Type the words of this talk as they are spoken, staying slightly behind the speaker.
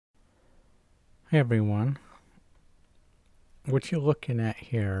Hey everyone, what you're looking at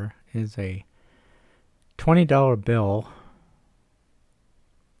here is a $20 bill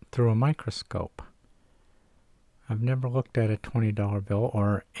through a microscope. I've never looked at a $20 bill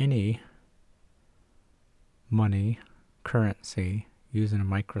or any money, currency, using a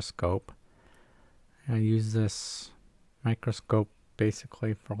microscope. I use this microscope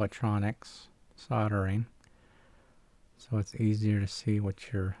basically for electronics, soldering, so it's easier to see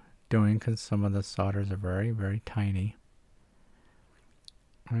what you're doing because some of the solders are very, very tiny.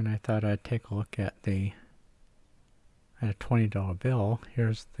 And I thought I'd take a look at a $20 bill.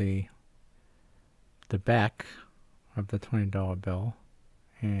 Here's the back of the $20 bill,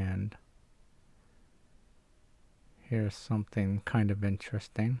 and here's something kind of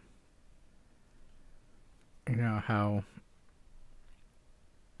interesting. You know how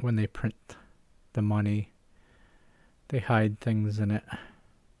when they print the money, they hide things in it.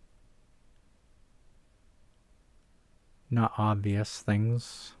 Not obvious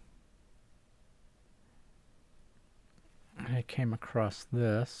things. I came across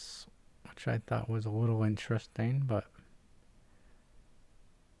this, which I thought was a little interesting, but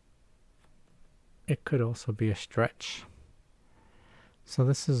it could also be a stretch. So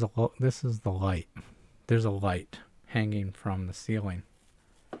this is the light. There's a light hanging from the ceiling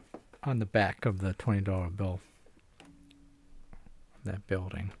on the back of the $20 bill of that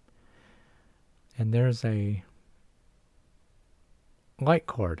building. And there's a light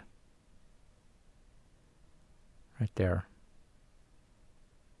cord right there.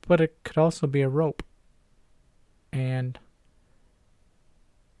 But it could also be a rope. And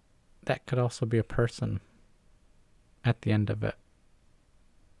that could also be a person at the end of it.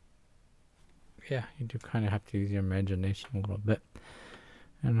 Yeah, you do kind of have to use your imagination a little bit.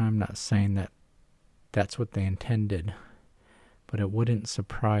 And I'm not saying that that's what they intended, but it wouldn't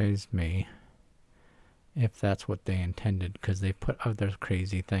surprise me if that's what they intended, because they put other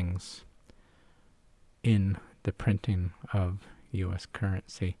crazy things in the printing of US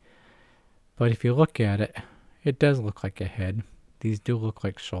currency. But if you look at it, it does look like a head. These do look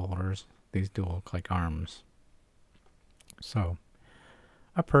like shoulders. These do look like arms. So,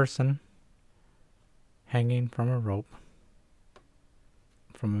 a person hanging from a rope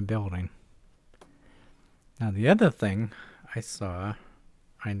from a building. Now the other thing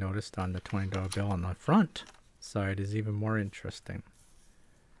I noticed on the $20 bill on the front side is even more interesting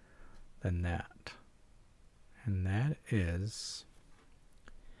than that. And that is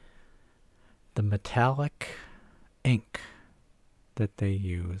the metallic ink that they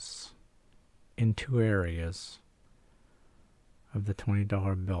use in two areas of the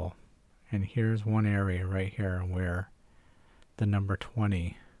 $20 bill. And here's one area right here where the number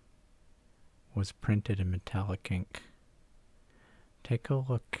 20 was printed in metallic ink. Take a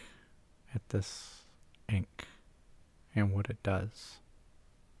look at this ink and what it does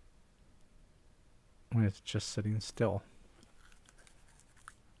when it's just sitting still.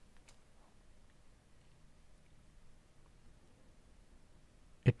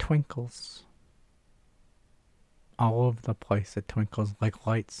 It twinkles. All over the place it twinkles like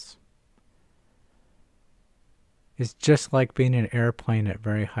lights. It's just like being in an airplane at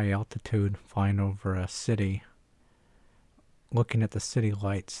very high altitude, flying over a city. Looking at the city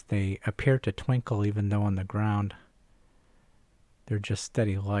lights, they appear to twinkle even though on the ground they're just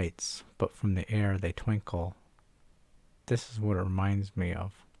steady lights, but from the air they twinkle. This is what it reminds me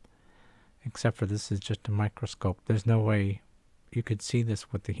of. Except for this is just a microscope. There's no way you could see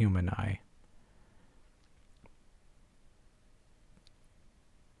this with the human eye.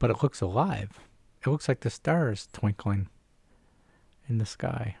 But it looks alive. It looks like the stars twinkling in the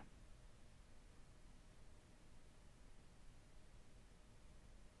sky.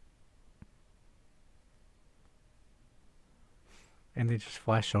 And they just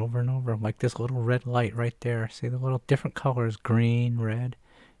flash over and over, like this little red light right there. See the little different colors, green, red.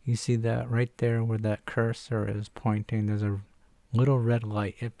 You see that right there where that cursor is pointing. There's a little red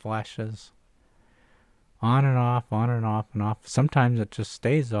light. It flashes on and off, on and off and off. Sometimes it just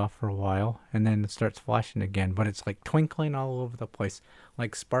stays off for a while and then it starts flashing again. But it's like twinkling all over the place,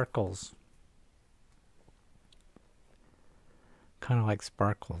 like sparkles. Kind of like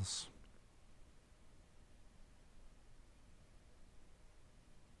sparkles.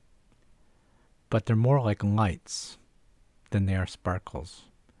 But they're more like lights than they are sparkles,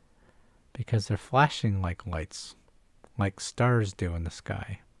 because they're flashing like lights, like stars do in the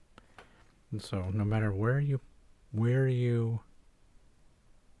sky. And so no matter where you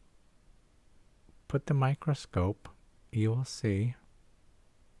put the microscope, you will see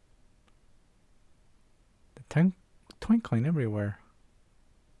the twinkling everywhere.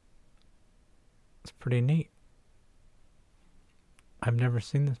 That's pretty neat. I've never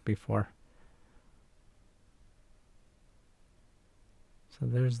seen this before. So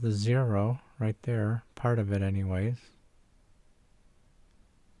there's the 0 right there, part of it anyways.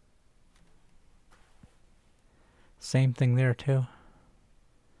 Same thing there too.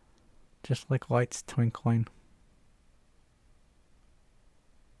 Just like lights twinkling.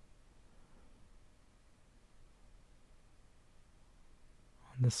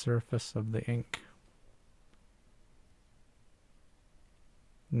 On the surface of the ink.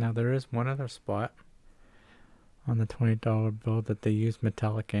 Now there is one other spot on the $20 bill that they use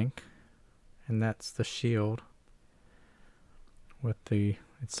metallic ink, and that's the shield with the,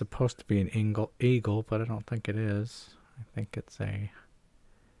 it's supposed to be an eagle, but I don't think it is. I think it's a,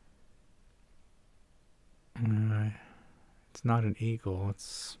 it's not an eagle,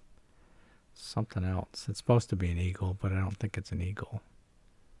 it's something else. It's supposed to be an eagle, but I don't think it's an eagle.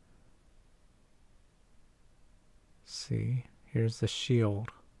 See, here's the shield.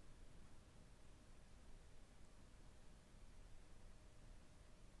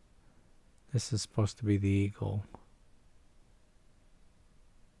 This is supposed to be the eagle.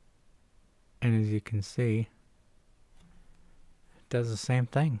 And as you can see, it does the same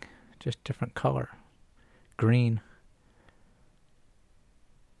thing, just different color. Green.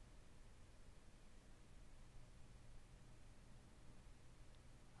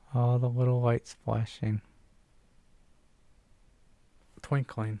 All the little lights flashing.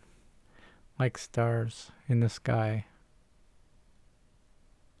 Twinkling like stars in the sky.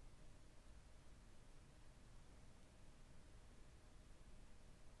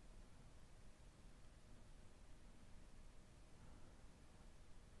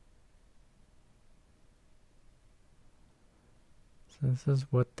 So this is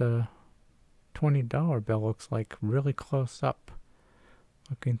what the $20 bill looks like really close up,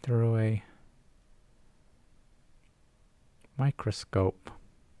 looking through a microscope.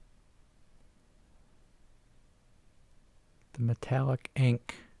 The metallic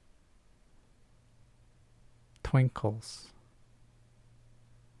ink twinkles,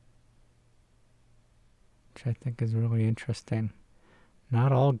 which I think is really interesting.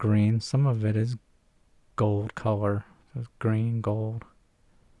 Not all green, some of it is gold color, so it's green, gold.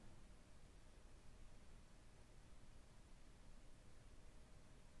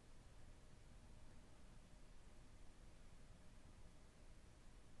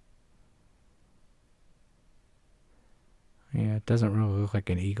 Yeah, it doesn't really look like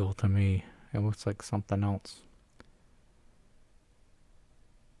an eagle to me. It looks like something else.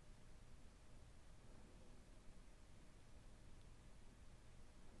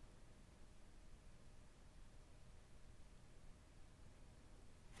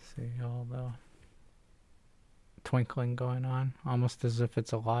 See all the twinkling going on, almost as if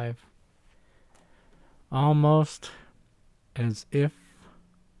it's alive. Almost as if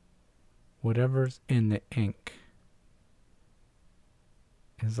whatever's in the ink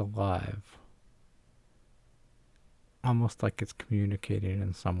is alive. Almost like it's communicating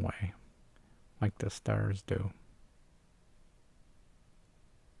in some way, like the stars do.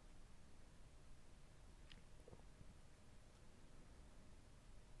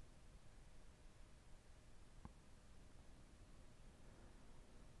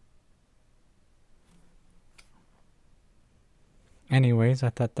 Anyways, I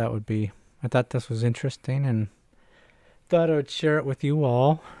thought this was interesting and thought I would share it with you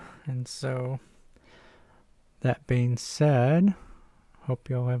all. And so, that being said, hope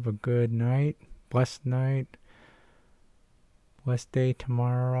you all have a good night, blessed day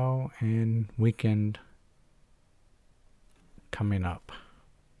tomorrow, and weekend coming up.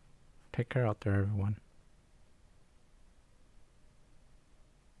 Take care out there, everyone.